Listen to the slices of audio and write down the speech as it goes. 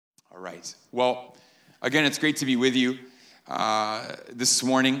right. Well, again, it's great to be with you this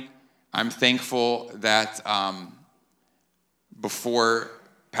morning. I'm thankful that before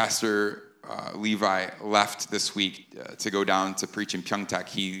Pastor Levi left this week to go down to preach in Pyeongtaek,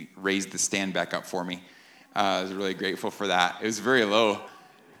 he raised the stand back up for me. I was really grateful for that. It was very low.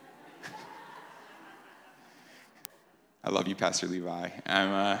 I love you, Pastor Levi.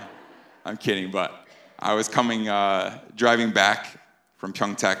 I'm kidding, but I was driving back from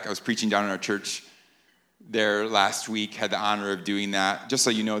Pyeongtaek. I was preaching down in our church there last week, had the honor of doing that. Just so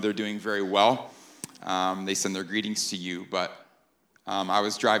you know, they're doing very well. They send their greetings to you, but I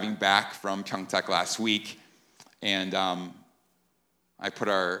was driving back from Pyeongtaek last week, and I put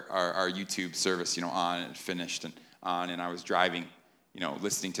our YouTube service, on and finished and on, and I was driving,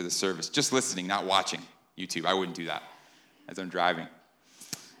 listening to the service, just listening, not watching YouTube. I wouldn't do that as I'm driving,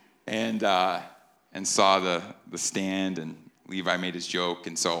 and saw the stand, and Levi made his joke,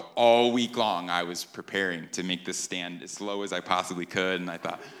 and so all week long I was preparing to make this stand as low as I possibly could, and I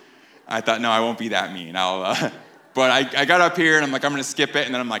thought, no, I won't be that mean. But I got up here, and I'm like, I'm going to skip it,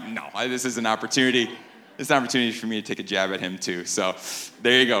 and then I'm like, no, this is an opportunity. It's an opportunity for me to take a jab at him too. So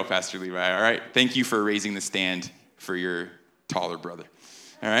there you go, Pastor Levi. All right, thank you for raising the stand for your taller brother.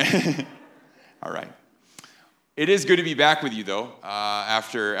 All right, all right. It is good to be back with you, though,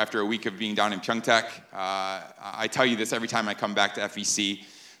 after a week of being down in Pyeongtaek. I tell you this every time I come back to FEC.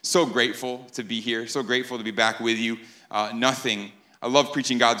 So grateful to be here. So grateful to be back with you. I love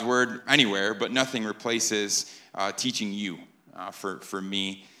preaching God's word anywhere, but nothing replaces teaching you for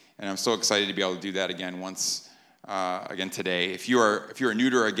me. And I'm so excited to be able to do that again today. If you are new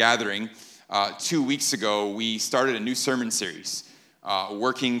to our gathering, 2 weeks ago we started a new sermon series,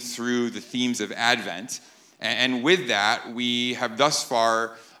 working through the themes of Advent. And with that, we have thus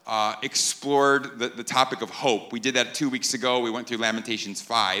far explored the topic of hope. We did that 2 weeks ago. We went through Lamentations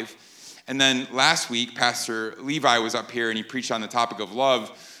 5. And then last week, Pastor Levi was up here, and he preached on the topic of love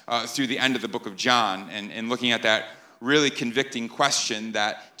through the end of the book of John, and looking at that really convicting question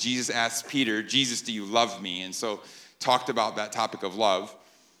that Jesus asked Peter, Jesus, do you love me? And so talked about that topic of love.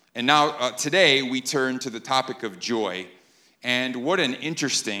 And now today, we turn to the topic of joy. And what an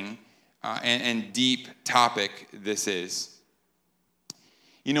interesting and deep topic this is.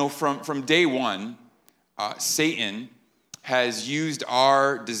 From day one, Satan has used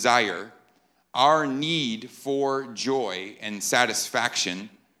our desire, our need for joy and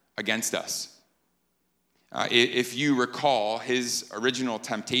satisfaction against us. If you recall his original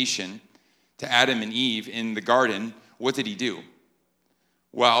temptation to Adam and Eve in the garden, what did he do?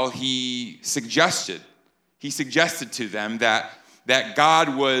 Well, he suggested to them that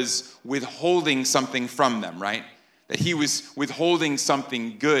God was withholding something from them, right? That he was withholding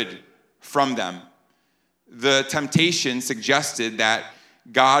something good from them. The temptation suggested that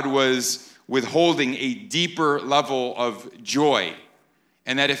God was withholding a deeper level of joy,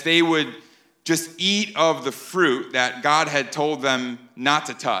 and that if they would just eat of the fruit that God had told them not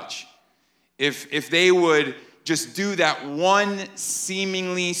to touch, if they would just do that one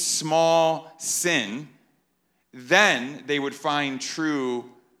seemingly small sin, then they would find true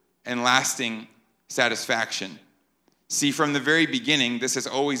and lasting satisfaction. See, from the very beginning, this has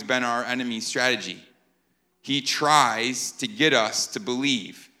always been our enemy's strategy. He tries to get us to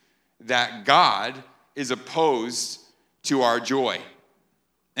believe that God is opposed to our joy,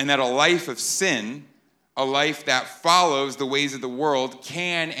 and that a life of sin, a life that follows the ways of the world,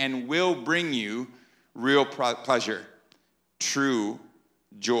 can and will bring you real pleasure, true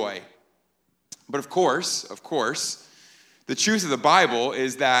joy. But of course, the truth of the Bible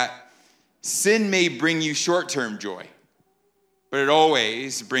is that sin may bring you short-term joy, but it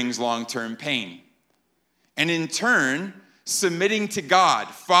always brings long-term pain. And in turn, submitting to God,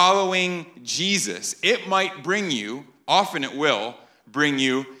 following Jesus, it might bring you, often it will, bring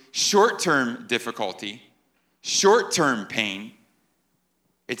you short-term difficulty, short-term pain.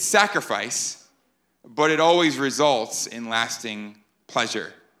 It's sacrifice, but it always results in lasting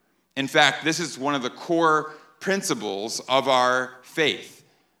pleasure. In fact, this is one of the core principles of our faith.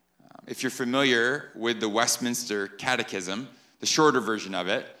 If you're familiar with the Westminster Catechism, the shorter version of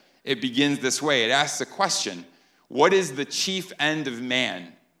it, it begins this way. It asks a question: what is the chief end of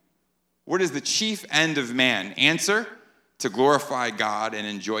man? What is the chief end of man? Answer: to glorify God and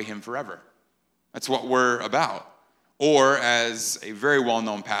enjoy him forever. That's what we're about. Or, as a very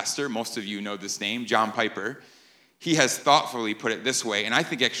well-known pastor, most of you know this name, John Piper, he has thoughtfully put it this way, and I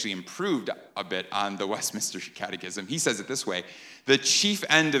think actually improved a bit on the Westminster Catechism. He says it this way: the chief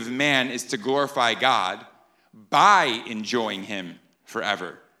end of man is to glorify God by enjoying him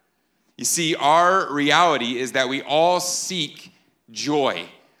forever. You see, our reality is that we all seek joy.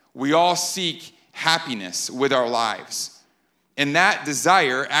 We all seek happiness with our lives. And that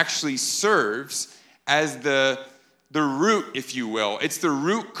desire actually serves as the root, if you will. It's the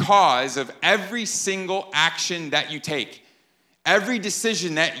root cause of every single action that you take. Every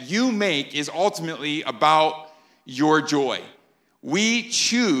decision that you make is ultimately about your joy. We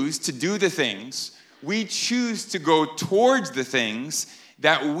choose to do the things, we choose to go towards the things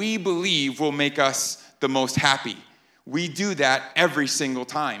that we believe will make us the most happy. We do that every single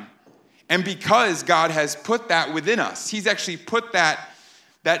time. And because God has put that within us, he's actually put that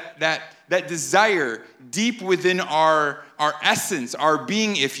desire deep within our essence, our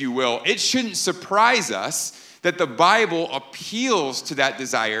being, if you will, it shouldn't surprise us that the Bible appeals to that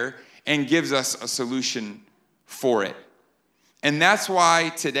desire and gives us a solution for it. And that's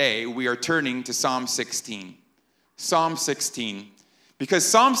why today we are turning to Psalm 16. Psalm 16. Because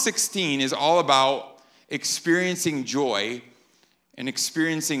Psalm 16 is all about experiencing joy and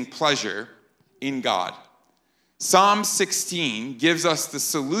experiencing pleasure in God. Psalm 16 gives us the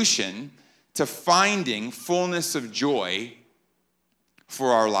solution to finding fullness of joy for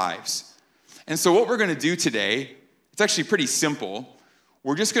our lives. And so what we're going to do today, it's actually pretty simple.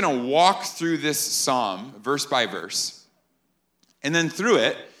 We're just going to walk through this psalm verse by verse. And then through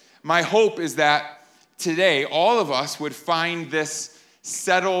it, my hope is that today all of us would find this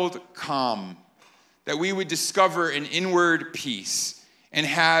settled calm, that we would discover an inward peace and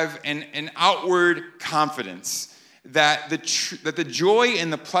have an outward confidence that the joy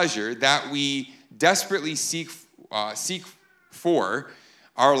and the pleasure that we desperately seek for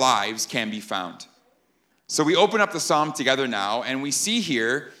our lives can be found. So we open up the psalm together now, and we see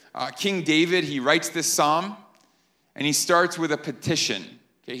here King David, he writes this psalm, and he starts with a petition.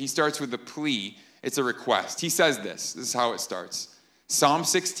 Okay, he starts with a plea. It's a request. He says this. This is how it starts. Psalm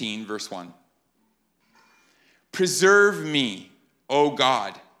 16, verse 1. Preserve me, O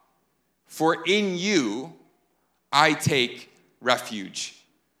God, for in you I take refuge.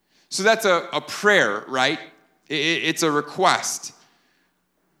 So that's a prayer, right? It's a request.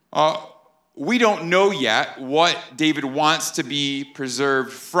 We don't know yet what David wants to be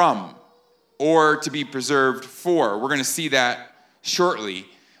preserved from or to be preserved for. We're going to see that shortly.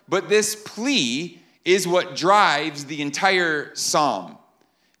 But this plea is what drives the entire psalm.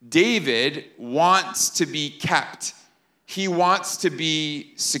 David wants to be kept. He wants to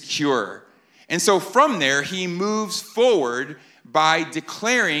be secure. And so from there, he moves forward by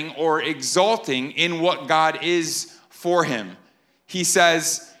declaring or exalting in what God is for him. He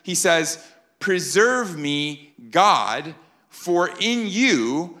says, preserve me, God, for in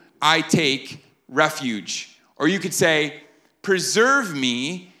you I take refuge. Or you could say, preserve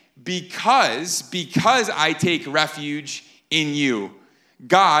me because I take refuge in you.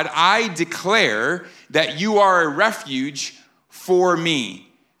 God, I declare that you are a refuge for me.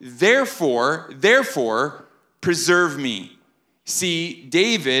 Therefore, preserve me. See,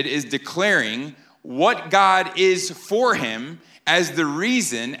 David is declaring what God is for him as the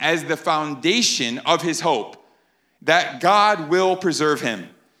reason, as the foundation of his hope, that God will preserve him.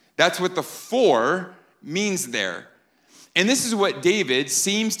 That's what the for means there. And this is what David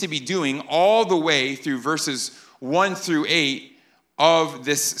seems to be doing all the way through verses 1 through 8 of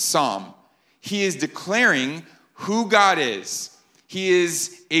this psalm. He is declaring who God is. He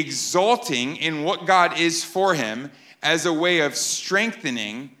is exalting in what God is for him as a way of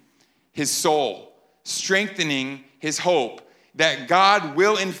strengthening his soul, strengthening his hope that God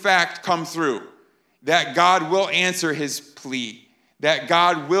will in fact come through, that God will answer his plea, that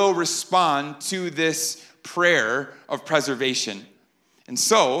God will respond to this prayer of preservation. And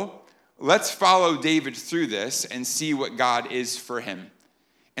so, let's follow David through this and see what God is for him.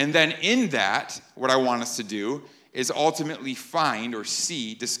 And then in that, what I want us to do is ultimately find or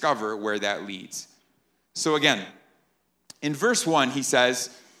discover where that leads. So again, in verse 1, he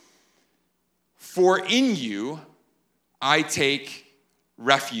says, for in you I take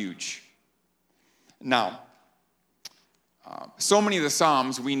refuge. Now, so many of the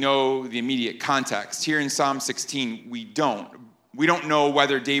Psalms, we know the immediate context. Here in Psalm 16, we don't. We don't know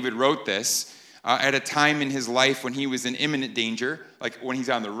whether David wrote this at a time in his life when he was in imminent danger, like when he's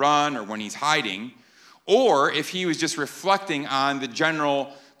on the run or when he's hiding, or if he was just reflecting on the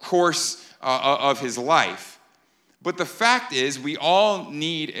general course of his life. But the fact is, we all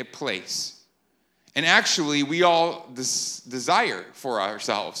need a place. And actually, we all desire for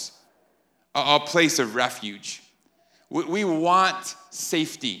ourselves a place of refuge. We want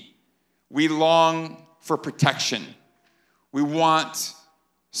safety. We long for protection. We want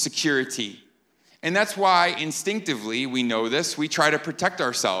security. And that's why instinctively we know this. We try to protect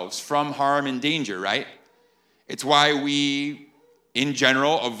ourselves from harm and danger, right? It's why we in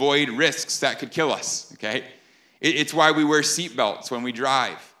general, avoid risks that could kill us, okay? It's why we wear seatbelts when we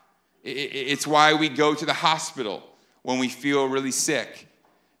drive. It's why we go to the hospital when we feel really sick.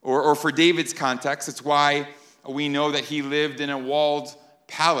 Or for David's context, it's why we know that he lived in a walled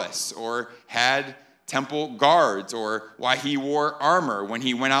palace or had temple guards, or why he wore armor when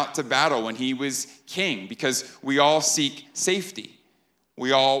he went out to battle when he was king, because we all seek safety.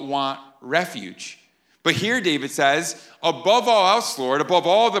 We all want refuge. But here David says, above all else, Lord, above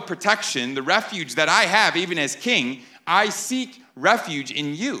all the protection, the refuge that I have, even as king, I seek refuge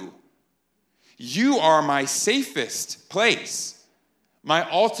in you. You are my safest place, my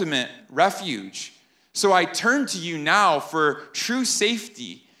ultimate refuge. So I turn to you now for true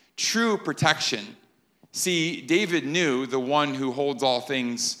safety, true protection. See, David knew the one who holds all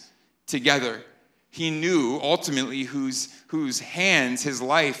things together. He knew ultimately whose hands his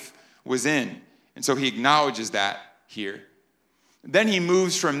life was in. And so he acknowledges that here. Then he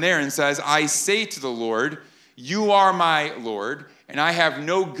moves from there and says, I say to the Lord, you are my Lord, and I have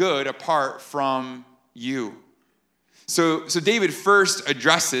no good apart from you. So David first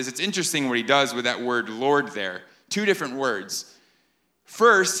addresses, it's interesting what he does with that word Lord there. Two different words.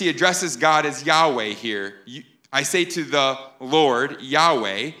 First, he addresses God as Yahweh here. I say to the Lord,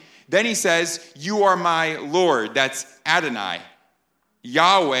 Yahweh. Then he says, you are my Lord. That's Adonai.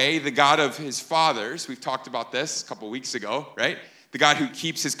 Yahweh, the God of his fathers. We've talked about this a couple weeks ago, right? The God who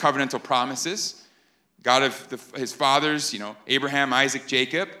keeps his covenantal promises. God of his fathers, Abraham, Isaac,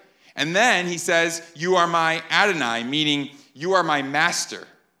 Jacob. And then he says, you are my Adonai, meaning you are my master.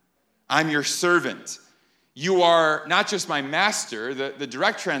 I'm your servant. You are not just my master. The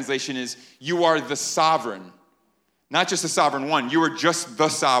direct translation is, you are the sovereign. Not just the sovereign one. You are just the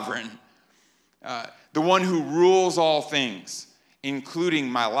sovereign. The one who rules all things, including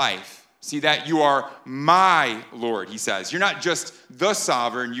my life. See that? You are my Lord, he says. You're not just the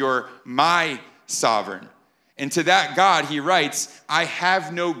sovereign. You're my sovereign. And to that God, he writes, I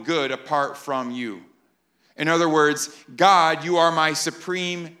have no good apart from you. In other words, God, you are my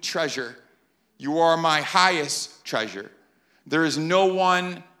supreme treasure. You are my highest treasure. There is no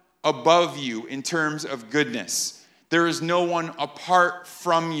one above you in terms of goodness. There is no one apart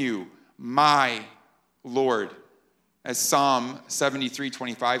from you, my Lord. As Psalm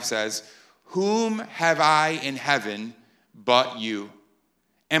 73:25 says, whom have I in heaven but you?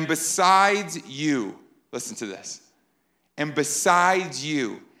 And besides you, listen to this, and besides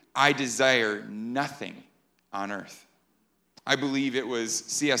you, I desire nothing on earth. I believe it was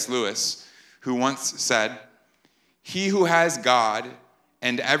C.S. Lewis who once said, he who has God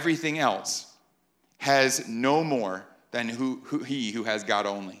and everything else has no more than he who has God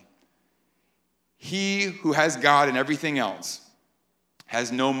only. He who has God and everything else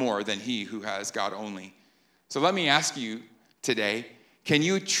has no more than he who has God only. So let me ask you today, can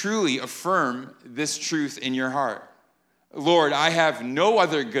you truly affirm this truth in your heart? Lord, I have no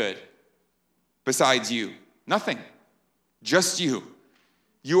other good besides you. Nothing. Just you.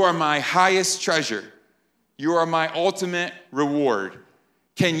 You are my highest treasure. You are my ultimate reward.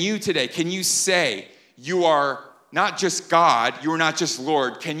 Can you today, can you say you are not just God, you are not just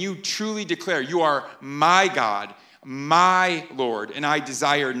Lord? Can you truly declare you are my God, my Lord, and I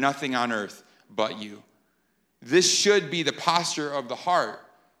desire nothing on earth but you? This should be the posture of the heart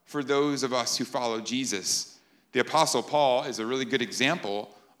for those of us who follow Jesus. The Apostle Paul is a really good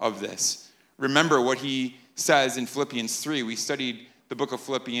example of this. Remember what he says in Philippians 3. We studied the book of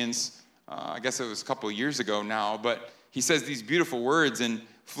Philippians, I guess it was a couple of years ago now, but he says these beautiful words in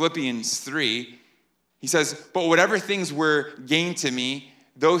Philippians 3. He says, but whatever things were gained to me,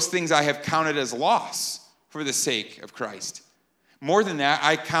 those things I have counted as loss for the sake of Christ. More than that,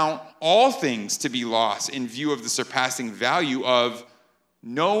 I count all things to be loss in view of the surpassing value of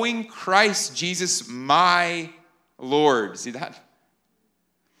knowing Christ Jesus, my Lord. See that?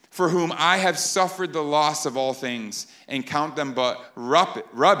 For whom I have suffered the loss of all things and count them but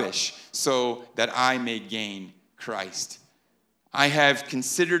rubbish so that I may gain Christ. I have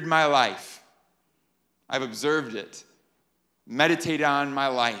considered my life. I've observed it, meditated on my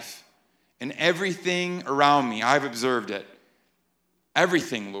life, and everything around me, I've observed it.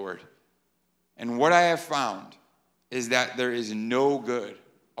 Everything, Lord. And what I have found is that there is no good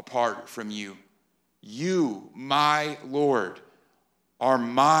apart from you. You, my Lord, are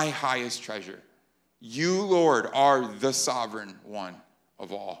my highest treasure. You, Lord, are the sovereign one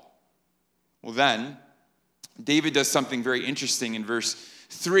of all. Well, then, David does something very interesting in verse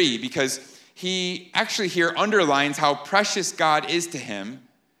 3, because he actually here underlines how precious God is to him.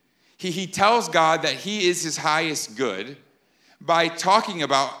 He tells God that he is his highest good by talking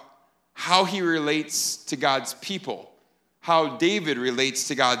about how he relates to God's people. how David relates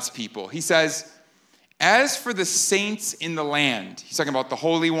to God's people. He says, as for the saints in the land, he's talking about the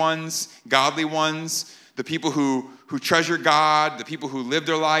holy ones, godly ones, the people who treasure God, the people who live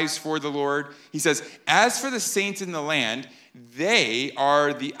their lives for the Lord. He says, as for the saints in the land, they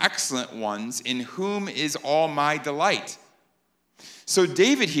are the excellent ones in whom is all my delight. So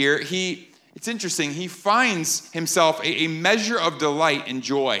David here, it's interesting, he finds himself a measure of delight and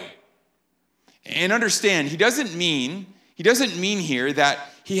joy. And understand, he doesn't mean here that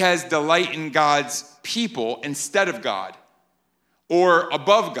he has delight in God's people instead of God or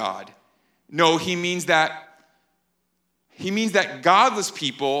above God. No, he means that godless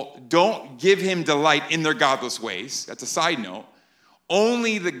people don't give him delight in their godless ways. That's a side note.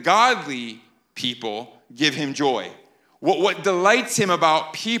 Only the godly people give him joy. What delights him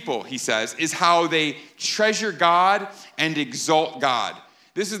about people, he says, is how they treasure God and exalt God.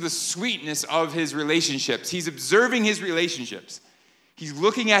 This is the sweetness of his relationships. He's observing his relationships. He's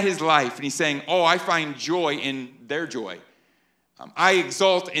looking at his life and he's saying, oh, I find joy in their joy. I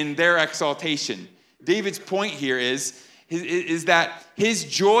exalt in their exaltation. David's point here is that his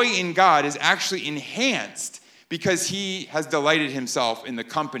joy in God is actually enhanced because he has delighted himself in the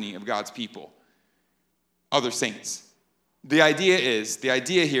company of God's people, other saints. The idea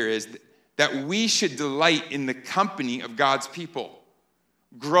here is that we should delight in the company of God's people,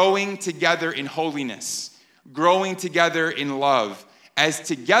 growing together in holiness, growing together in love, as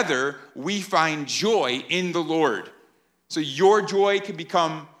together we find joy in the Lord. So your joy can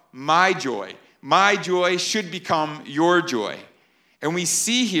become my joy. My joy should become your joy. And we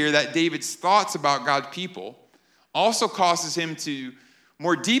see here that David's thoughts about God's people also causes him to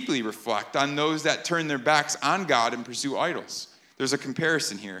more deeply reflect on those that turn their backs on God and pursue idols. There's a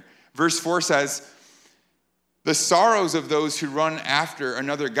comparison here. Verse 4 says, the sorrows of those who run after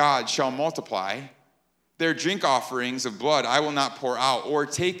another god shall multiply. Their drink offerings of blood I will not pour out, or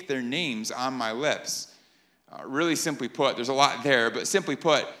take their names on my lips. Really simply put, there's a lot there, but simply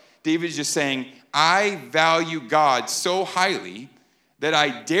put, David's just saying, I value God so highly that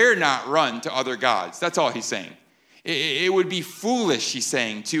I dare not run to other gods. That's all he's saying. It would be foolish, he's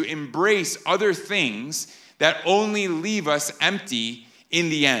saying, to embrace other things that only leave us empty in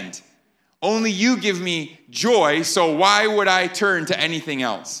the end. Only you give me joy, so why would I turn to anything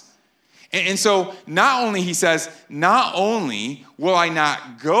else? And so not only, he says, not only will I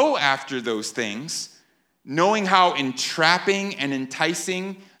not go after those things, knowing how entrapping and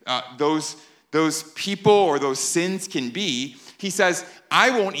enticing those people or those sins can be, he says, I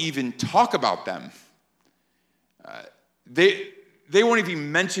won't even talk about them. They won't even be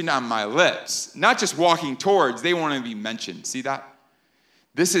mentioned on my lips. Not just walking towards, they won't even be mentioned. See that?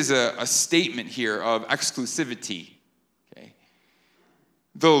 This is a statement here of exclusivity. Okay?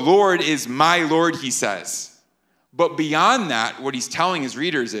 The Lord is my Lord, he says. But beyond that, what he's telling his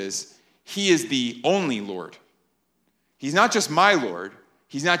readers is, he is the only Lord. He's not just my Lord.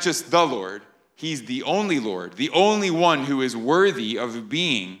 He's not just the Lord. He's the only Lord, the only one who is worthy of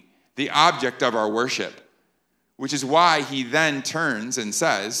being the object of our worship. Which is why he then turns and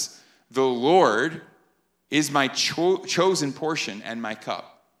says, the Lord is my chosen portion and my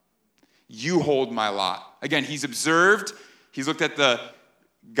cup. You hold my lot. Again, he's observed, he's looked at the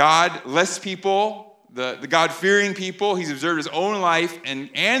godless people, the God-fearing people. He's observed his own life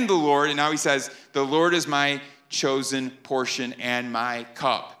and the Lord, and now he says, the Lord is my chosen portion and my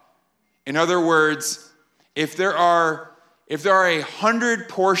cup. In other words, if there are 100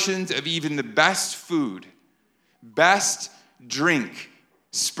 portions of even the best food, best drink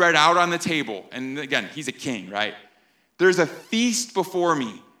spread out on the table, and again, he's a king, right? There's a feast before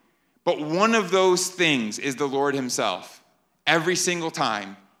me, but one of those things is the Lord himself. Every single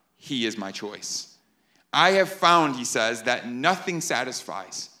time, he is my choice. I have found, he says, that nothing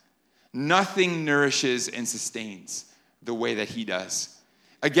satisfies, nothing nourishes and sustains the way that he does.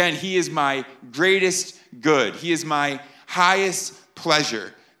 Again, he is my greatest good. He is my highest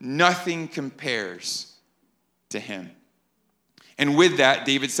pleasure. Nothing compares to him. And with that,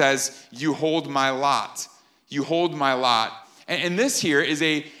 David says, you hold my lot. You hold my lot. And this here is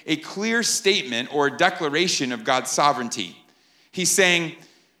a clear statement or declaration of God's sovereignty. He's saying,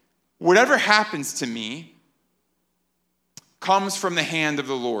 whatever happens to me comes from the hand of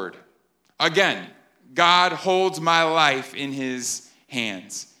the Lord. Again, God holds my life in his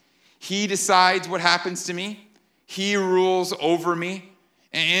hands. He decides what happens to me. He rules over me.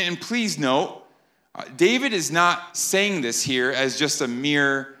 And please note, David is not saying this here as just a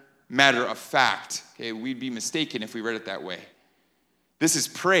mere matter of fact. Okay, we'd be mistaken if we read it that way. This is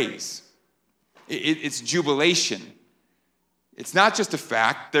praise. It's jubilation. It's not just a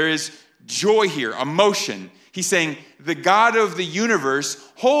fact. There is joy here, emotion. He's saying, the God of the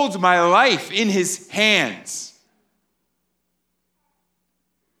universe holds my life in his hands.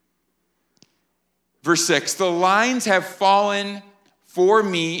 Verse 6, the lines have fallen for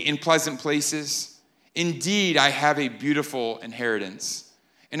me in pleasant places. Indeed, I have a beautiful inheritance.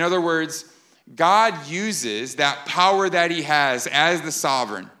 In other words, God uses that power that he has as the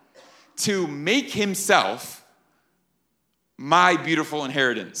sovereign to make himself my beautiful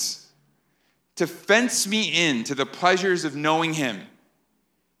inheritance, to fence me in to the pleasures of knowing him.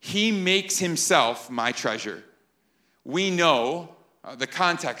 He makes himself my treasure. We know the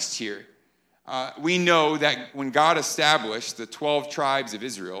context here. We know that when God established the 12 tribes of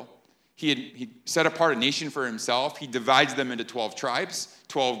Israel, he set apart a nation for himself. He divides them into 12 tribes,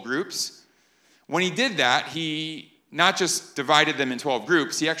 12 groups. When he did that, he not just divided them in 12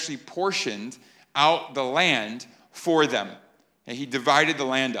 groups, he actually portioned out the land for them. And he divided the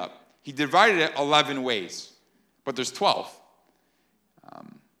land up. He divided it 11 ways, but there's 12.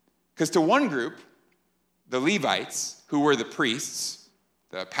 Because to one group, the Levites, who were the priests,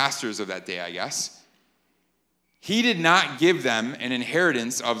 the pastors of that day, I guess, he did not give them an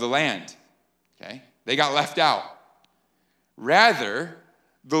inheritance of the land. Okay? They got left out. Rather,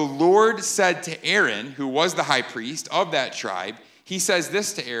 the Lord said to Aaron, who was the high priest of that tribe, he says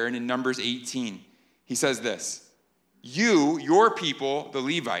this to Aaron in Numbers 18. He says this, you, your people, the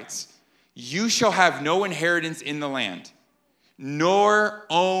Levites, you shall have no inheritance in the land, nor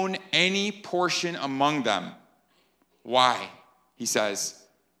own any portion among them. Why? He says,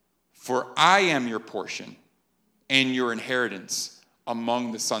 for I am your portion and your inheritance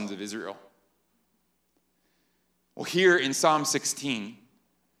among the sons of Israel. Well, here in Psalm 16,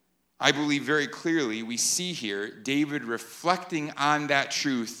 I believe very clearly we see here David reflecting on that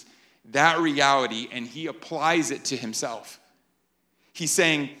truth, that reality, and he applies it to himself. He's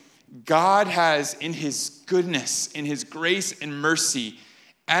saying, God has, in his goodness, in his grace and mercy,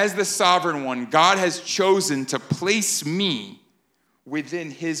 as the sovereign one, God has chosen to place me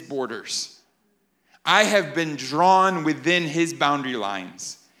within his borders. I have been drawn within his boundary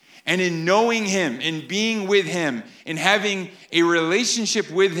lines. And in knowing him, in being with him, in having a relationship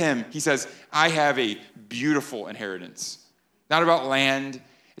with him, he says, I have a beautiful inheritance. Not about land.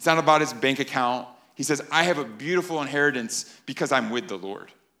 It's not about his bank account. He says, I have a beautiful inheritance because I'm with the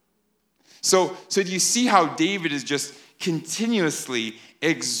Lord. So do you see how David is just continuously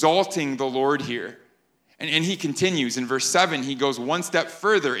exalting the Lord here? And he continues in verse 7, he goes one step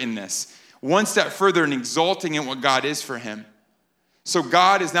further in this, one step further in exalting in what God is for him. So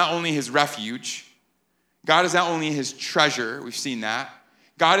God is not only his refuge, God is not only his treasure, we've seen that.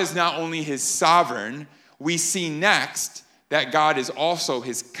 God is not only his sovereign, we see next that God is also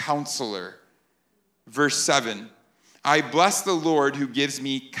his counselor. Verse 7, I bless the Lord who gives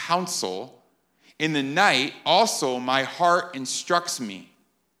me counsel. In the night also my heart instructs me.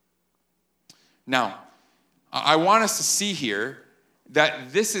 Now, I want us to see here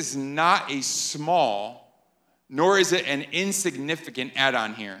that this is not a small, nor is it an insignificant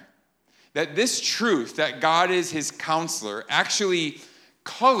add-on here. That this truth, that God is his counselor, actually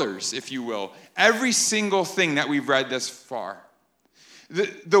colors, if you will, every single thing that we've read thus far.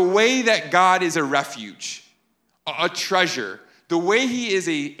 The way that God is a refuge, a treasure, the way he is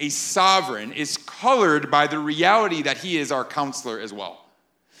a sovereign is colored by the reality that he is our counselor as well.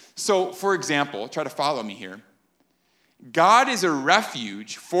 So, for example, try to follow me here. God is a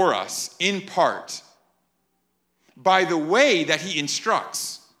refuge for us in part by the way that he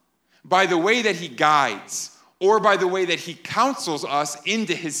instructs, by the way that he guides, or by the way that he counsels us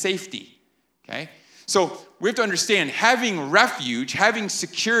into his safety. Okay? So we have to understand, having refuge, having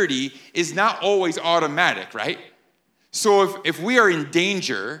security is not always automatic, right? So if we are in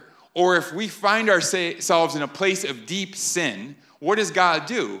danger, or if we find ourselves in a place of deep sin, what does God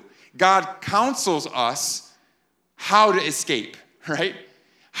do? God counsels us how to escape, right?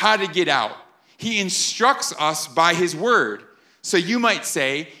 How to get out. He instructs us by his word. So you might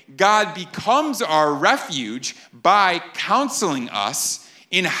say, God becomes our refuge by counseling us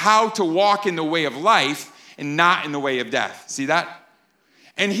in how to walk in the way of life and not in the way of death. See that?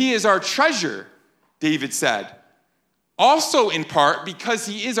 And he is our treasure, David said. Also in part because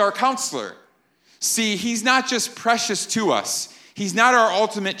he is our counselor. See, he's not just precious to us. He's not our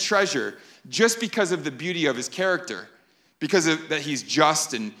ultimate treasure just because of the beauty of his character, because of that he's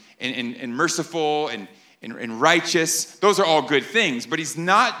just and merciful and righteous. Those are all good things, but he's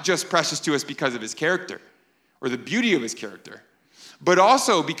not just precious to us because of his character or the beauty of his character, but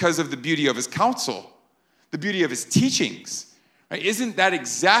also because of the beauty of his counsel, the beauty of his teachings. Right? Isn't that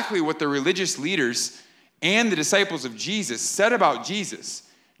exactly what the religious leaders and the disciples of Jesus said about Jesus?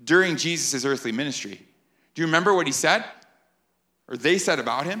 during Jesus' earthly ministry. Do you remember what he said? Or they said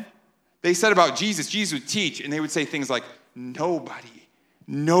about him? They said about Jesus would teach, and they would say things like,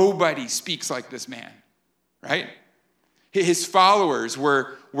 nobody speaks like this man, right? His followers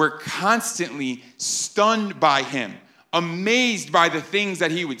were constantly stunned by him, amazed by the things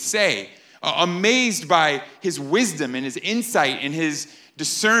that he would say, amazed by his wisdom and his insight and his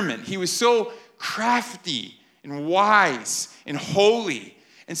discernment. He was so crafty and wise and holy.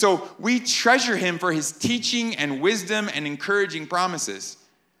 And so we treasure him for his teaching and wisdom and encouraging promises.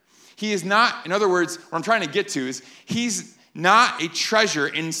 He is not, in other words, what I'm trying to get to is he's not a treasure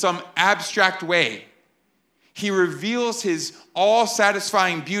in some abstract way. He reveals his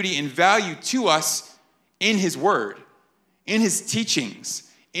all-satisfying beauty and value to us in his word, in his teachings,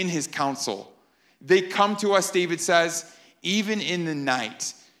 in his counsel. They come to us, David says, even in the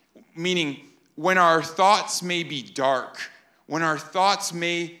night, meaning when our thoughts may be dark, when our thoughts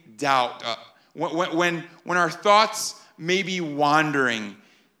may doubt, when our thoughts may be wandering,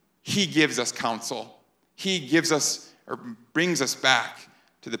 he gives us counsel. He gives us or brings us back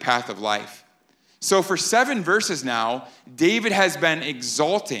to the path of life. So for 7 verses now, David has been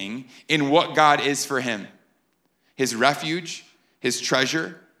exalting in what God is for him. His refuge, his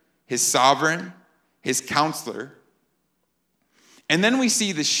treasure, his sovereign, his counselor. And then we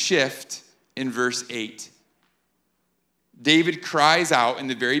see the shift in verse 8. David cries out in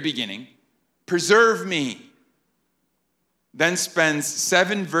the very beginning, "Preserve me." Then spends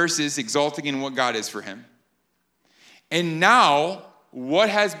 7 verses exalting in what God is for him. And now, what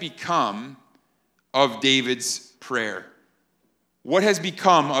has become of David's prayer? What has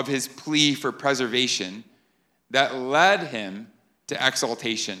become of his plea for preservation that led him to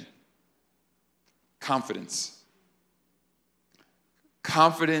exaltation? Confidence.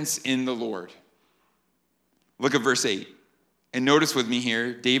 Confidence in the Lord. Look at verse 8. And notice with me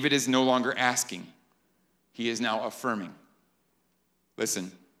here, David is no longer asking. He is now affirming.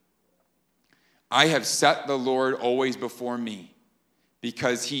 Listen. I have set the Lord always before me,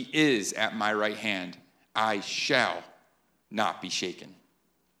 because he is at my right hand. I shall not be shaken.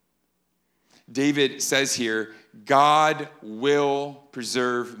 David says here, God will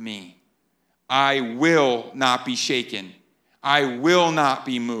preserve me. I will not be shaken. I will not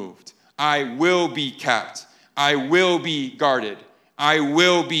be moved. I will be kept. I will be guarded. I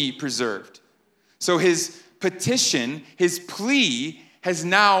will be preserved. So his petition, his plea has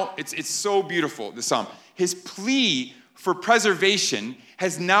now, it's so beautiful, the psalm. His plea for preservation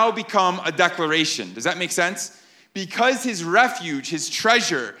has now become a declaration. Does that make sense? Because his refuge, his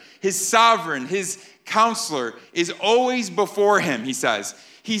treasure, his sovereign, his counselor is always before him, he says.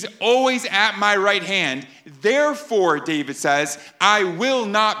 He's always at my right hand. Therefore, David says, I will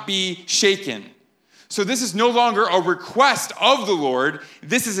not be shaken. So this is no longer a request of the Lord.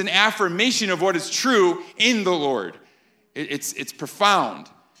 This is an affirmation of what is true in the Lord. It's profound.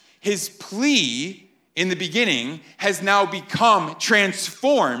 His plea in the beginning has now become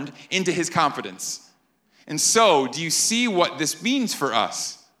transformed into his confidence. And so, do you see what this means for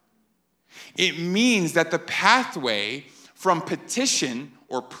us? It means that the pathway from petition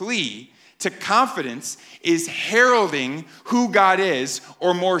or plea to confidence is heralding who God is,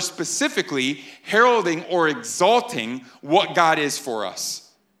 or more specifically, heralding or exalting what God is for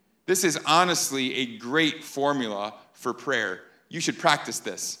us. This is honestly a great formula for prayer. You should practice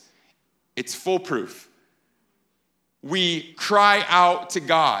this. It's foolproof. We cry out to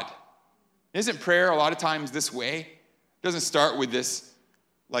God. Isn't prayer a lot of times this way? It doesn't start with this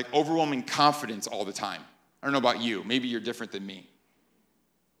like overwhelming confidence all the time. I don't know about you. Maybe you're different than me.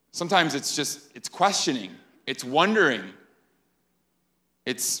 Sometimes it's questioning. It's wondering.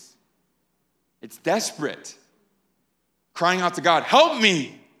 It's desperate. Crying out to God, help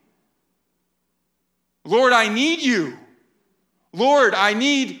me. Lord, I need you. Lord, I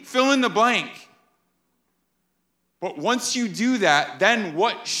need fill in the blank. But once you do that, then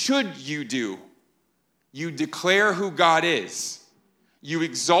what should you do? You declare who God is. You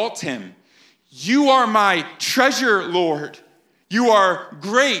exalt him. You are my treasure, Lord. You are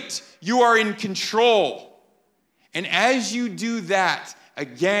great. You are in control. And as you do that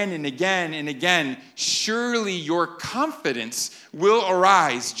again and again and again, surely your confidence will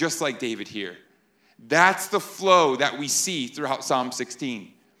arise just like David here. That's the flow that we see throughout Psalm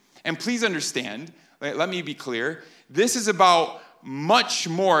 16. And please understand, let me be clear, this is about much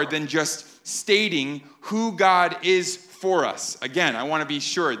more than just stating who God is for us. Again, I want to be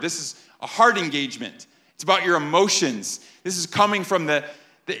sure, this is a heart engagement. It's about your emotions. This is coming from the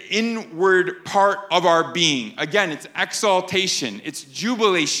inward part of our being. Again, it's exaltation, it's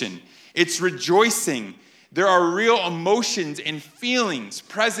jubilation, it's rejoicing. There are real emotions and feelings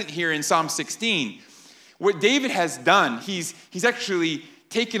present here in Psalm 16. What David has done, he's actually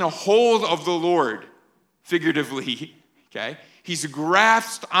taken a hold of the Lord, figuratively, okay? He's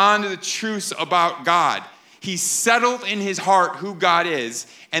grasped onto the truths about God. He's settled in his heart who God is,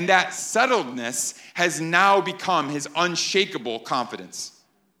 and that settledness has now become his unshakable confidence.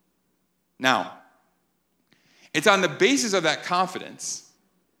 Now, it's on the basis of that confidence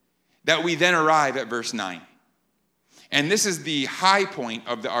that we then arrive at verse 9. And this is the high point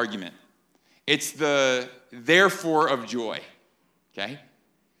of the argument. It's the therefore of joy, okay?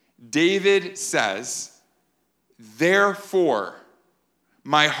 David says, therefore,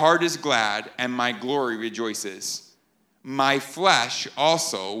 my heart is glad and my glory rejoices. My flesh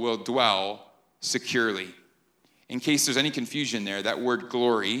also will dwell securely. In case there's any confusion there, that word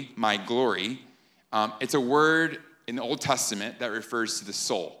glory, my glory, it's a word in the Old Testament that refers to the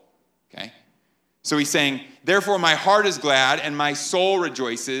soul, okay? So he's saying, therefore my heart is glad and my soul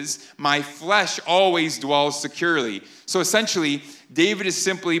rejoices. My flesh always dwells securely. So essentially, David is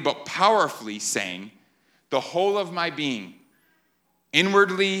simply but powerfully saying, the whole of my being,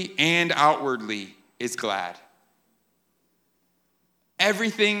 inwardly and outwardly, is glad.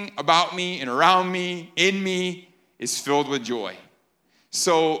 Everything about me and around me, in me, is filled with joy.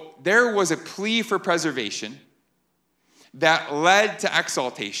 So there was a plea for preservation that led to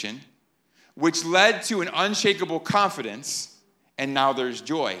exaltation, which led to an unshakable confidence, and now there's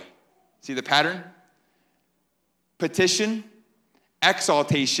joy. See the pattern? Petition,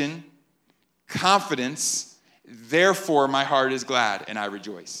 exaltation, confidence, therefore my heart is glad and I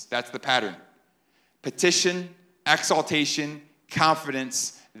rejoice. That's the pattern. Petition, exaltation,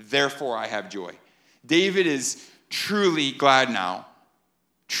 confidence, therefore I have joy. David is truly glad now,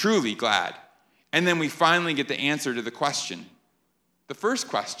 truly glad. And then we finally get the answer to the question. The first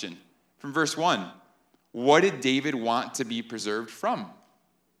question from verse 1. What did David want to be preserved from?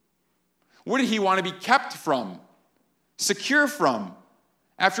 What did he want to be kept from? Secure from?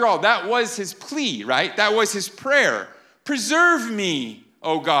 After all, that was his plea, right? That was his prayer. Preserve me,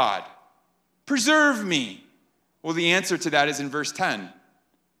 O God. Preserve me. Well, the answer to that is in verse 10.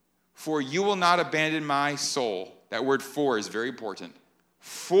 For you will not abandon my soul. That word for is very important.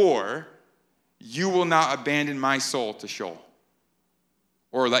 For you will not abandon my soul to Sheol,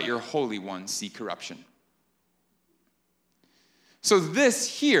 or let your Holy One see corruption. So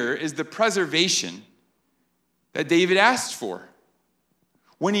this here is the preservation that David asked for.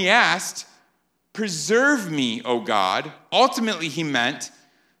 When he asked, preserve me, O God, ultimately he meant,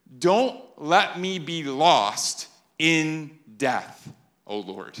 don't let me be lost in death, O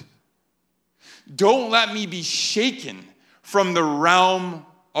Lord. Don't let me be shaken from the realm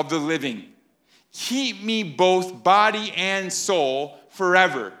of the living. Keep me both body and soul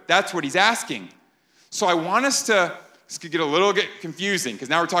forever. That's what he's asking. So I want us to, this could get a little bit confusing because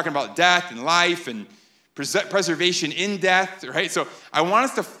now we're talking about death and life and preservation in death, right? So I want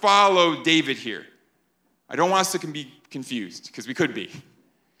us to follow David here. I don't want us to be confused because we could be,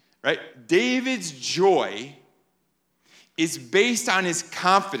 right? David's joy is based on his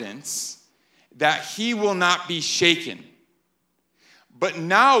confidence that he will not be shaken. But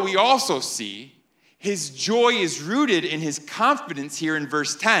now we also see his joy is rooted in his confidence here in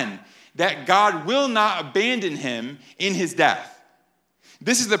verse 10, that God will not abandon him in his death.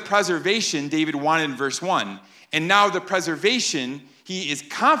 This is the preservation David wanted in verse 1. And now the preservation he is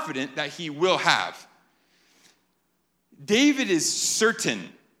confident that he will have. David is certain,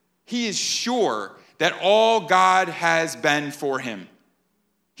 he is sure that all God has been for him.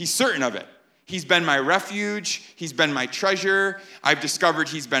 He's certain of it. He's been my refuge. He's been my treasure. I've discovered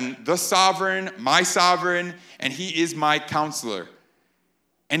he's been the sovereign, my sovereign, and he is my counselor.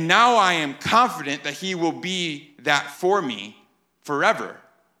 And now I am confident that he will be that for me forever.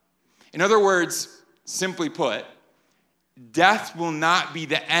 In other words, simply put, death will not be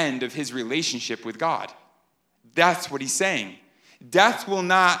the end of his relationship with God. That's what he's saying. Death will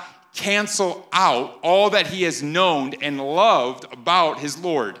not cancel out all that he has known and loved about his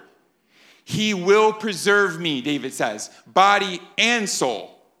Lord. He will preserve me, David says, body and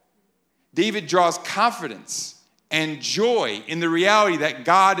soul. David draws confidence and joy in the reality that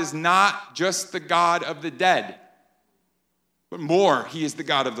God is not just the God of the dead, but more, he is the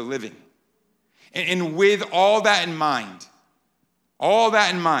God of the living. And with all that in mind,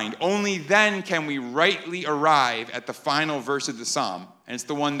 only then can we rightly arrive at the final verse of the psalm. And it's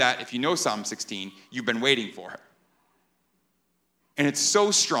the one that, if you know Psalm 16, you've been waiting for. And it's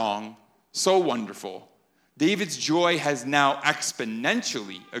so strong, so wonderful. David's joy has now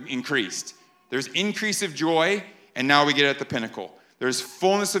exponentially increased. There's increase of joy, and now we get at the pinnacle. There's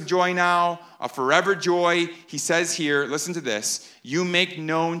fullness of joy now, a forever joy. He says here, listen to this, you make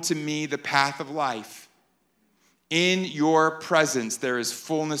known to me the path of life. In your presence there is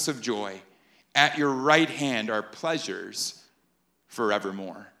fullness of joy. At your right hand are pleasures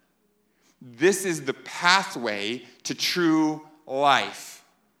forevermore. This is the pathway to true life.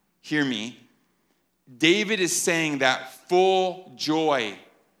 Hear me. David is saying that full joy,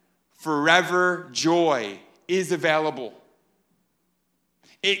 forever joy is available.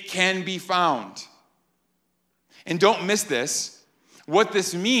 It can be found. And don't miss this. What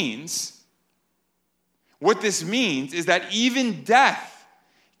this means is that even death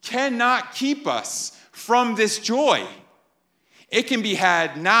cannot keep us from this joy. It can be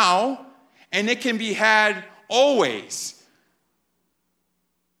had now, and it can be had always.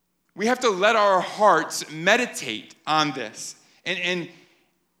 We have to let our hearts meditate on this. And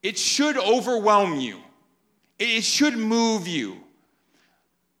it should overwhelm you. It should move you.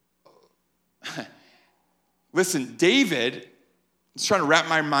 Listen, David was trying to wrap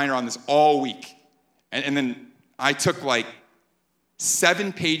my mind around this all week. And then I took like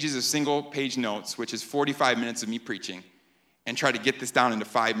 7 pages of single-page notes, which is 45 minutes of me preaching, and tried to get this down into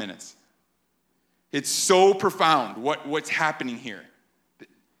 5 minutes. It's so profound what's happening here.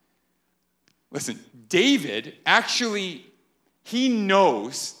 Listen, David actually, he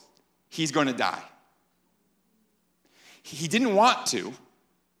knows he's going to die. He didn't want to.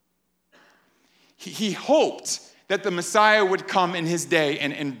 He hoped that the Messiah would come in his day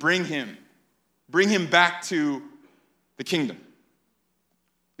and bring him back to the kingdom,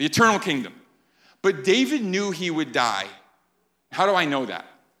 the eternal kingdom. But David knew he would die. How do I know that?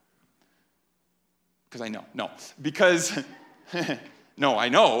 Because I know. No, because, no, I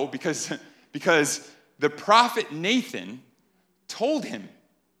know because the prophet Nathan told him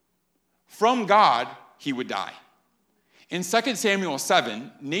from God he would die. In 2 Samuel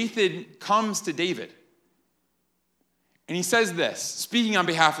 7, Nathan comes to David, and he says this, speaking on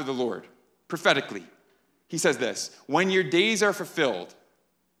behalf of the Lord, prophetically. He says this, when your days are fulfilled,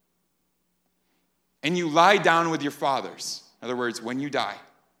 and you lie down with your fathers, in other words, when you die,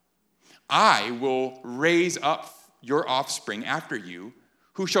 I will raise up your offspring after you,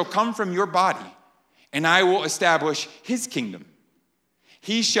 who shall come from your body, and I will establish his kingdom.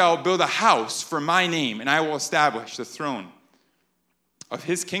 He shall build a house for my name, and I will establish the throne of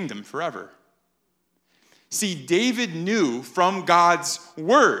his kingdom forever. See, David knew from God's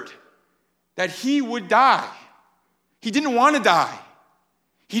word that he would die. He didn't want to die.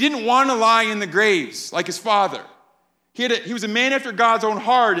 He didn't want to lie in the graves like his father. He was a man after God's own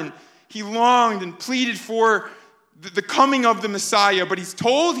heart, and he longed and pleaded for the coming of the Messiah, but he's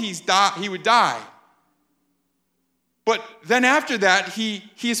told he would die. But then after that, he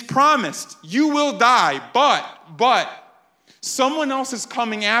is promised, you will die, but someone else is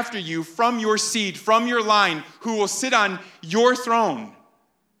coming after you from your seed, from your line, who will sit on your throne.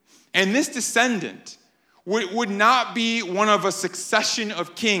 And this descendant would not be one of a succession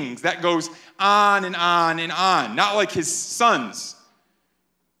of kings that goes on and on and on, not like his sons.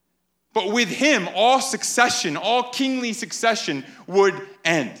 But with him, all succession, all kingly succession would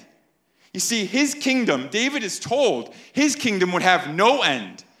end. You see, his kingdom, David is told, his kingdom would have no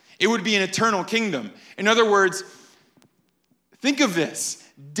end. It would be an eternal kingdom. In other words, think of this.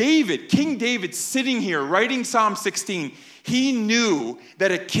 King David, sitting here writing Psalm 16, he knew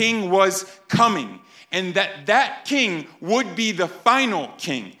that a king was coming and that king would be the final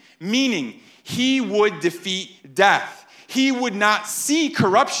king, meaning he would defeat death. He would not see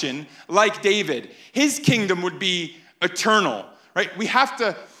corruption like David. His kingdom would be eternal, right? We have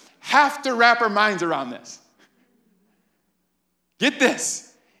to wrap our minds around this. Get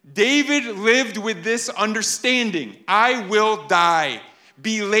this. David lived with this understanding. I will die,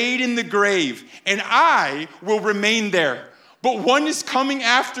 be laid in the grave, and I will remain there. But one is coming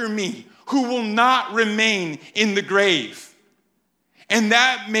after me who will not remain in the grave. And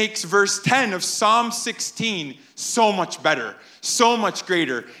that makes verse 10 of Psalm 16 so much better, so much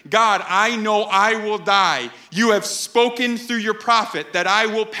greater. God, I know I will die. You have spoken through your prophet that I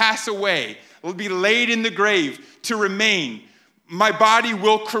will pass away, will be laid in the grave to remain. My body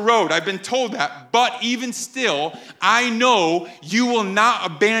will corrode. I've been told that. But even still, I know you will not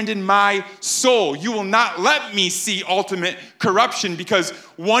abandon my soul. You will not let me see ultimate corruption because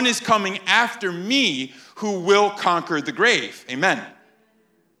one is coming after me who will conquer the grave. Amen.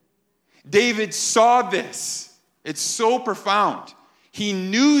 David saw this. It's so profound. He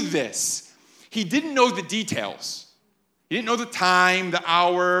knew this. He didn't know the details. He didn't know the time, the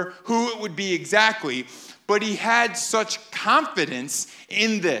hour, who it would be exactly, but he had such confidence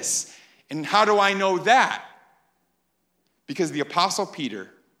in this. And how do I know that? Because the Apostle Peter,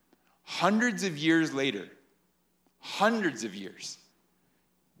 hundreds of years later,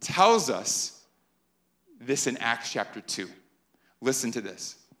 tells us this in Acts chapter 2. Listen to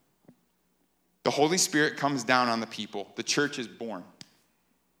this. The Holy Spirit comes down on the people. The church is born.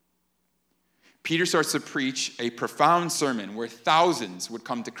 Peter starts to preach a profound sermon where thousands would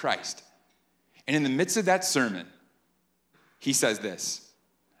come to Christ. And in the midst of that sermon, he says this,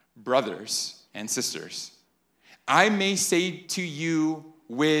 brothers and sisters, I may say to you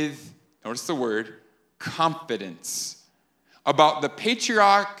with, notice the word, confidence, about the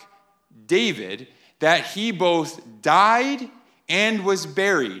patriarch David, that he both died and was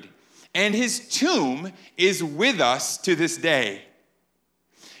buried, and his tomb is with us to this day.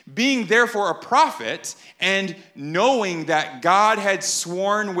 Being therefore a prophet, and knowing that God had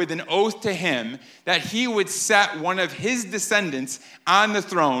sworn with an oath to him that he would set one of his descendants on the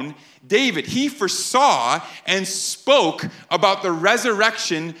throne, David, he foresaw and spoke about the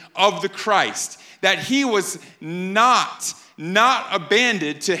resurrection of the Christ, that he was not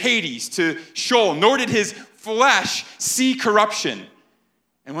abandoned to Hades, to Sheol, nor did his flesh see corruption.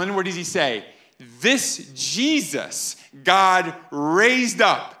 And then what does he say? This Jesus God raised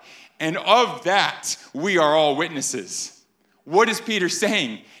up, and of that we are all witnesses. What is Peter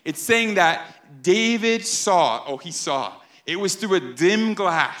saying? It's saying that David saw. It was through a dim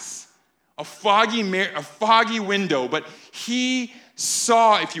glass, a foggy window, but he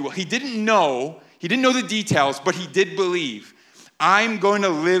saw, if you will. He didn't know the details, but he did believe. I'm going to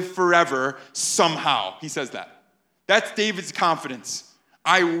live forever somehow. He says that. That's David's confidence.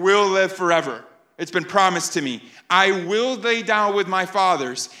 I will live forever. It's been promised to me. I will lay down with my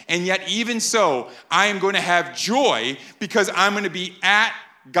fathers, and yet even so, I am going to have joy because I'm going to be at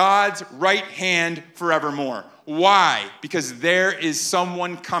God's right hand forevermore. Why? Because there is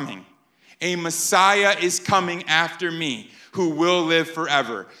someone coming. A Messiah is coming after me who will live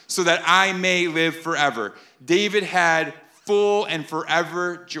forever, so that I may live forever. David had full and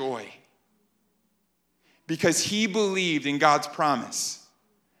forever joy because he believed in God's promise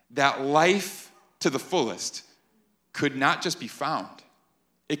that life to the fullest could not just be found,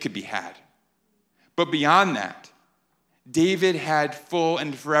 it could be had. But beyond that, David had full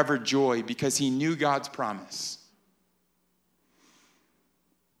and forever joy because he knew God's promise.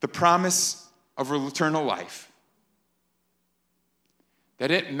 The promise of eternal life.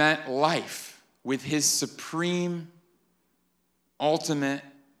 That it meant life with his supreme, ultimate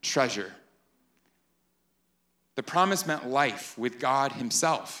treasure. The promise meant life with God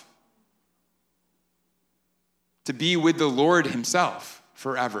himself. To be with the Lord himself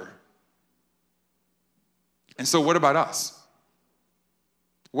forever. And so what about us?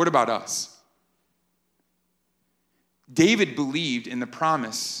 What about us? David believed in the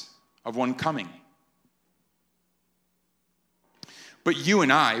promise of one coming. But you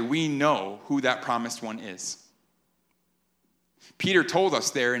and I, we know who that promised one is. Peter told us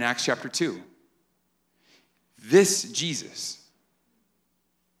there in Acts chapter 2. This Jesus,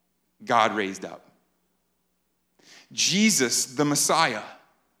 God raised up. Jesus, the Messiah,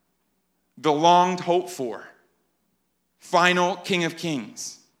 the longed hoped for, final King of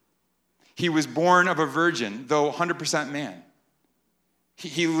Kings. He was born of a virgin, though 100% man.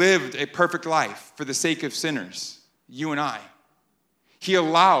 He lived a perfect life for the sake of sinners, you and I. He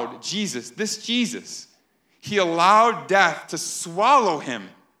allowed this Jesus, he allowed death to swallow him.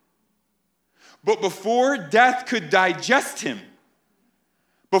 But before death could digest him,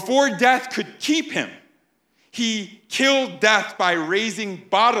 before death could keep him, he killed death by raising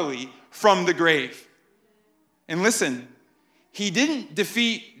bodily from the grave. And listen, he didn't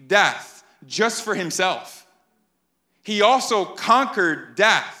defeat death just for himself. He also conquered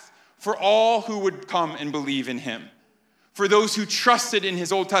death for all who would come and believe in him, for those who trusted in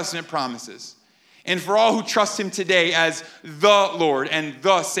his Old Testament promises, and for all who trust him today as the Lord and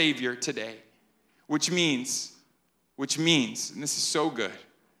the Savior today. Which means, and this is so good,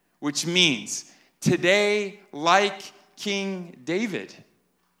 which means today, like King David,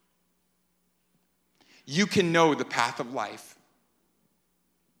 you can know the path of life.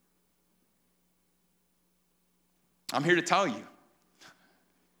 I'm here to tell you,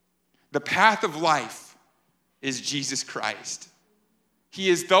 the path of life is Jesus Christ. He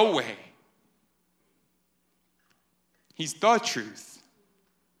is the way. He's the truth.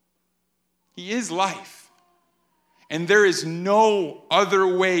 He is life. And there is no other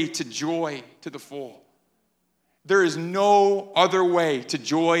way to joy to the full. There is no other way to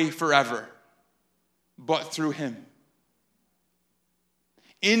joy forever but through him.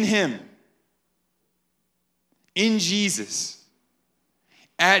 In him, in Jesus,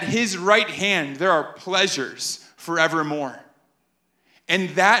 at his right hand, there are pleasures forevermore. And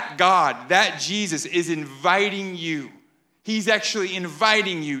that God, that Jesus is inviting you. He's actually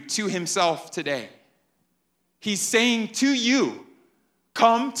inviting you to himself today. He's saying to you,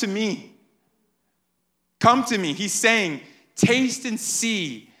 come to me. Come to me. He's saying, taste and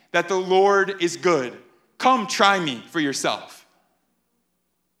see that the Lord is good. Come try me for yourself.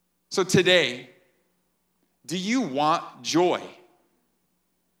 So today, do you want joy?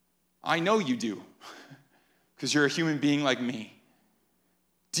 I know you do, because you're a human being like me.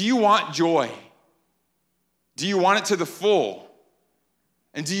 Do you want joy? Do you want it to the full?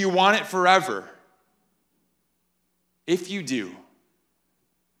 And do you want it forever? If you do,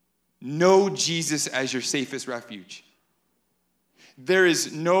 know Jesus as your safest refuge. There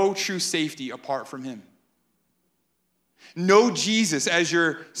is no true safety apart from him. Know Jesus as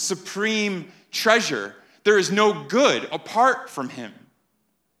your supreme treasure. There is no good apart from him.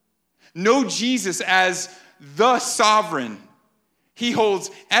 Know Jesus as the sovereign. He holds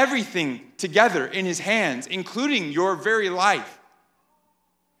everything together in his hands, including your very life.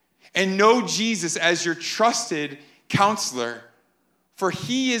 And know Jesus as your trusted counselor, for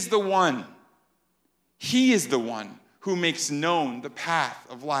he is the one who makes known the path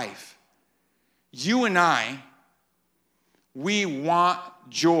of life. You and I, we want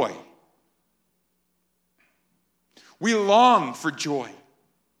joy. We long for joy.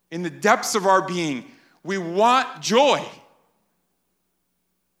 In the depths of our being, we want joy.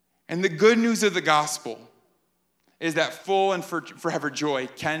 And the good news of the gospel is that full and forever joy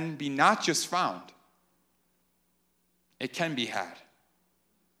can be not just found, it can be had.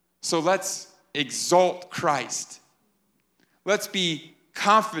 So let's exalt Christ. Let's be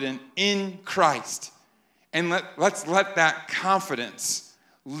confident in Christ. And let's let that confidence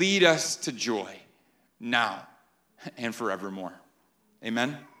lead us to joy now and forevermore.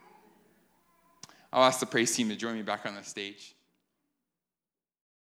 Amen? I'll ask the praise team to join me back on the stage.